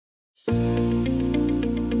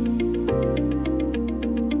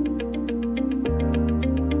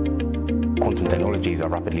technologies are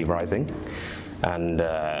rapidly rising. And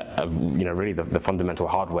really the fundamental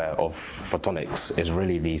hardware of photonics is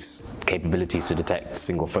really these capabilities to detect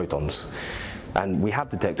single photons. And we have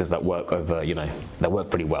detectors that work over, that work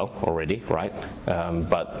pretty well already, right?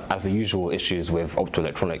 But as the usual issues with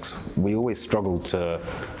optoelectronics, we always struggle to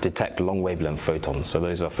detect long wavelength photons. So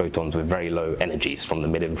those are photons with very low energies from the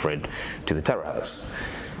mid-infrared to the terahertz.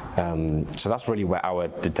 So that's really where our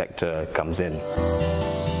detector comes in.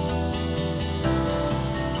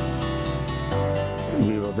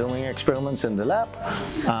 We were doing experiments in the lab,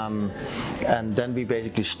 and then we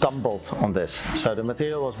basically stumbled on this. So the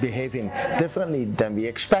material was behaving differently than we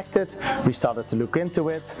expected. We started to look into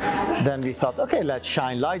it. Then we thought, okay, let's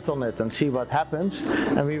shine light on it and see what happens.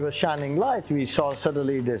 And we were shining light. We saw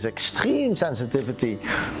suddenly this extreme sensitivity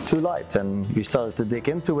to light, and we started to dig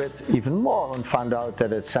into it even more and found out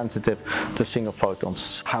that it's sensitive to single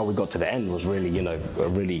photons. How we got to the end was really, a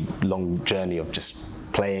really long journey of just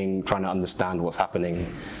playing, trying to understand what's happening.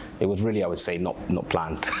 It was really, I would say, not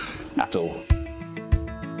planned at all.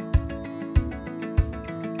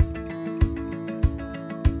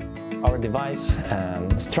 Our device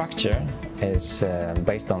structure is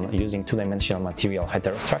based on using two-dimensional material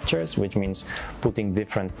heterostructures, which means putting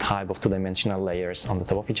different type of two-dimensional layers on the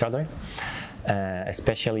top of each other.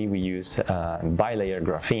 Especially we use bilayer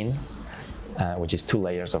graphene, which is 2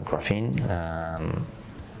 layers of graphene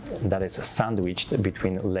that is sandwiched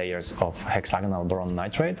between layers of hexagonal boron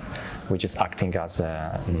nitride, which is acting as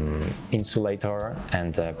an insulator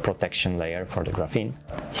and a protection layer for the graphene.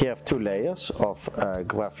 Here you have 2 layers of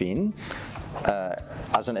graphene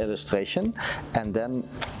as an illustration, and then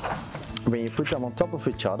when you put them on top of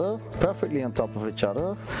each other, perfectly on top of each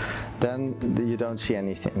other, then you don't see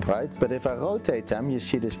anything, right? But if I rotate them, you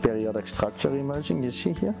see this periodic structure emerging, you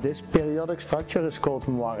see here? This periodic structure is called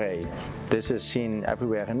moiré. This is seen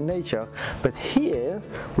everywhere in nature, but here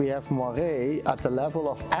we have moiré at the level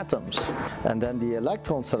of atoms. And then the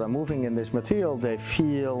electrons that are moving in this material, they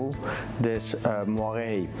feel this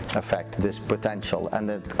moiré effect, this potential, and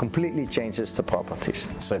it completely changes the properties.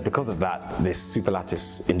 So because of that, this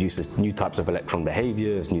superlattice induces new types of electron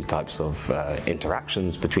behaviors, new types of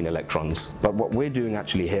interactions between electrons. But what we're doing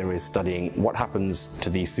actually here is studying what happens to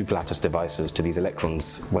these superlattice devices, to these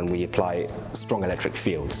electrons, when we apply strong electric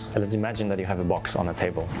fields. Let's imagine that you have a box on a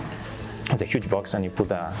table. It's a huge box, and you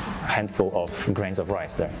put a handful of grains of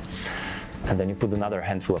rice there. And then you put another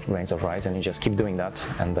handful of grains of rice, and you just keep doing that,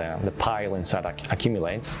 and the pile inside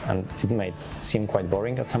accumulates. And it may seem quite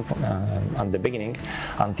boring at some point, at the beginning,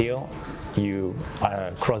 until you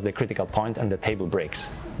cross the critical point and the table breaks,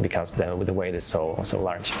 because the weight is so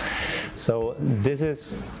large. So this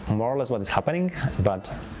is more or less what is happening, but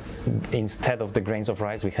instead of the grains of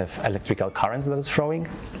rice, we have electrical current that is flowing.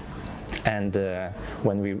 And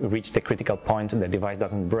when we reach the critical point, the device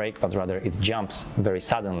doesn't break, but rather it jumps very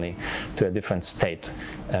suddenly to a different state,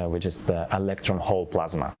 which is the electron hole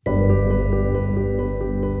plasma.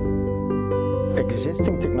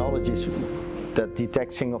 Existing technologies that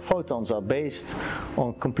detect single photons are based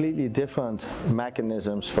on completely different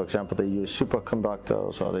mechanisms. For example, they use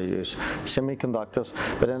superconductors or they use semiconductors,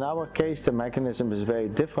 but in our case the mechanism is very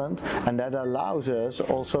different, and that allows us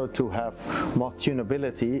also to have more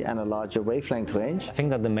tunability and a larger wavelength range. I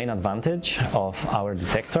think that the main advantage of our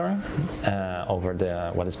detector over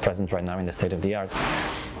what is present right now in the state of the art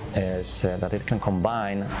is that it can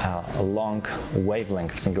combine a long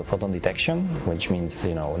wavelength single photon detection, which means the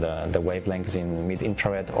wavelengths in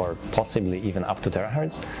mid-infrared or possibly even up to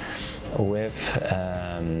terahertz, with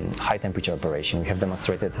high temperature operation. We have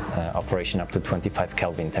demonstrated operation up to 25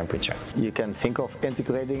 Kelvin temperature. You can think of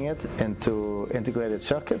integrating it into integrated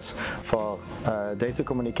circuits for data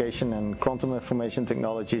communication and quantum information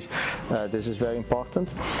technologies. This is very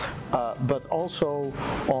important, but also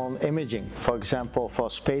on imaging, for example, for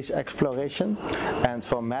space exploration and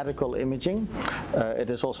for medical imaging. It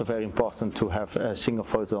is also very important to have single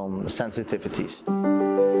photon sensitivities.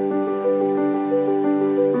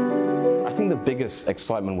 I think the biggest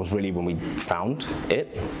excitement was really when we found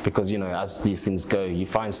it, because as these things go, you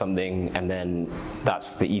find something and then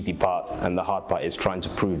that's the easy part, and the hard part is trying to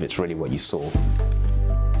prove it's really what you saw.